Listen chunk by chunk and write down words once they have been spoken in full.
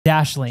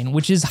Dashlane,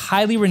 which is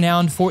highly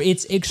renowned for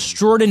its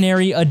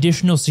extraordinary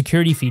additional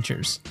security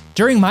features.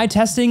 During my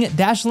testing,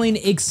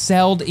 Dashlane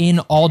excelled in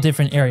all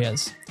different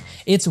areas.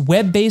 Its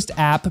web-based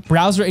app,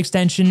 browser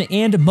extension,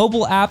 and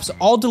mobile apps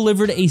all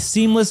delivered a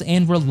seamless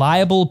and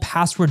reliable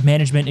password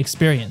management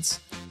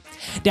experience.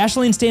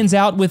 Dashlane stands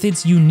out with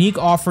its unique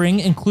offering,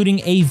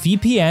 including a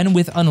VPN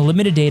with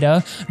unlimited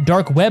data,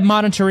 dark web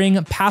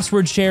monitoring,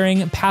 password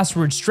sharing,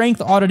 password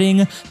strength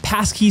auditing,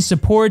 passkey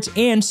support,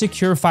 and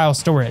secure file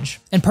storage.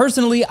 And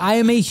personally, I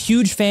am a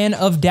huge fan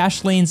of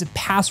Dashlane's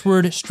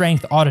password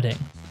strength auditing.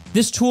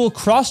 This tool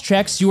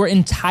cross-checks your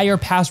entire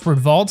password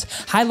vault,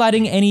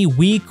 highlighting any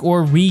weak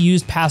or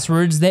reused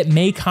passwords that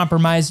may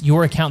compromise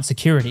your account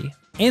security.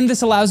 And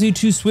this allows you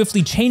to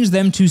swiftly change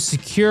them to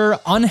secure,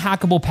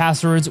 unhackable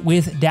passwords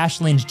with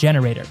Dashlane's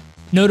generator.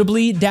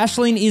 Notably,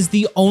 Dashlane is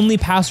the only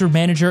password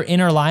manager in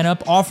our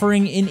lineup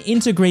offering an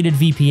integrated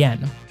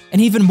VPN.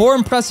 And even more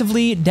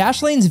impressively,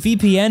 Dashlane's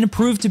VPN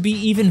proved to be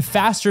even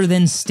faster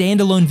than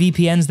standalone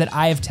VPNs that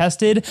I have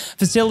tested,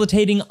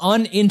 facilitating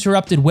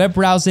uninterrupted web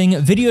browsing,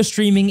 video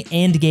streaming,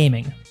 and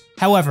gaming.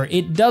 However,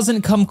 it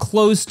doesn't come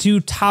close to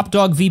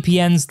top-dog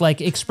VPNs like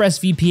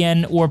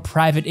ExpressVPN or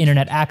private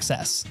internet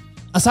access.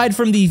 Aside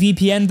from the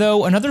VPN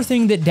though, another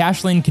thing that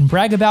Dashlane can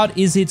brag about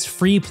is its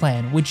free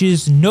plan, which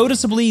is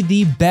noticeably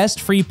the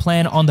best free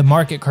plan on the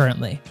market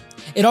currently.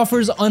 It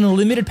offers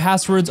unlimited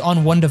passwords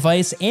on one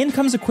device and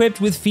comes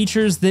equipped with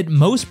features that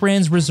most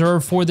brands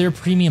reserve for their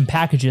premium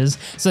packages,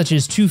 such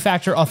as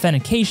two-factor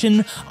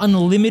authentication,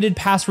 unlimited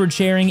password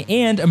sharing,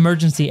 and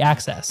emergency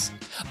access.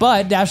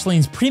 But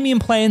Dashlane's premium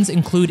plans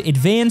include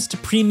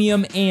Advanced,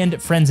 Premium,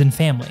 and Friends and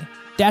Family.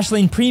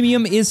 Dashlane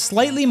Premium is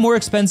slightly more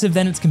expensive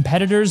than its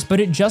competitors, but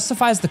it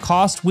justifies the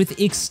cost with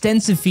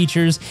extensive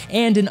features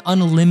and an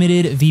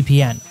unlimited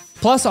VPN.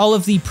 Plus, all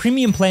of the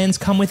premium plans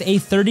come with a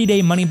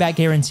 30-day money-back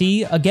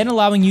guarantee, again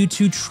allowing you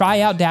to try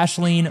out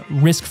Dashlane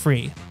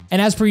risk-free.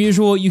 And as per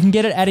usual, you can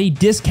get it at a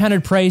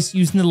discounted price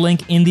using the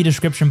link in the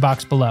description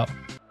box below.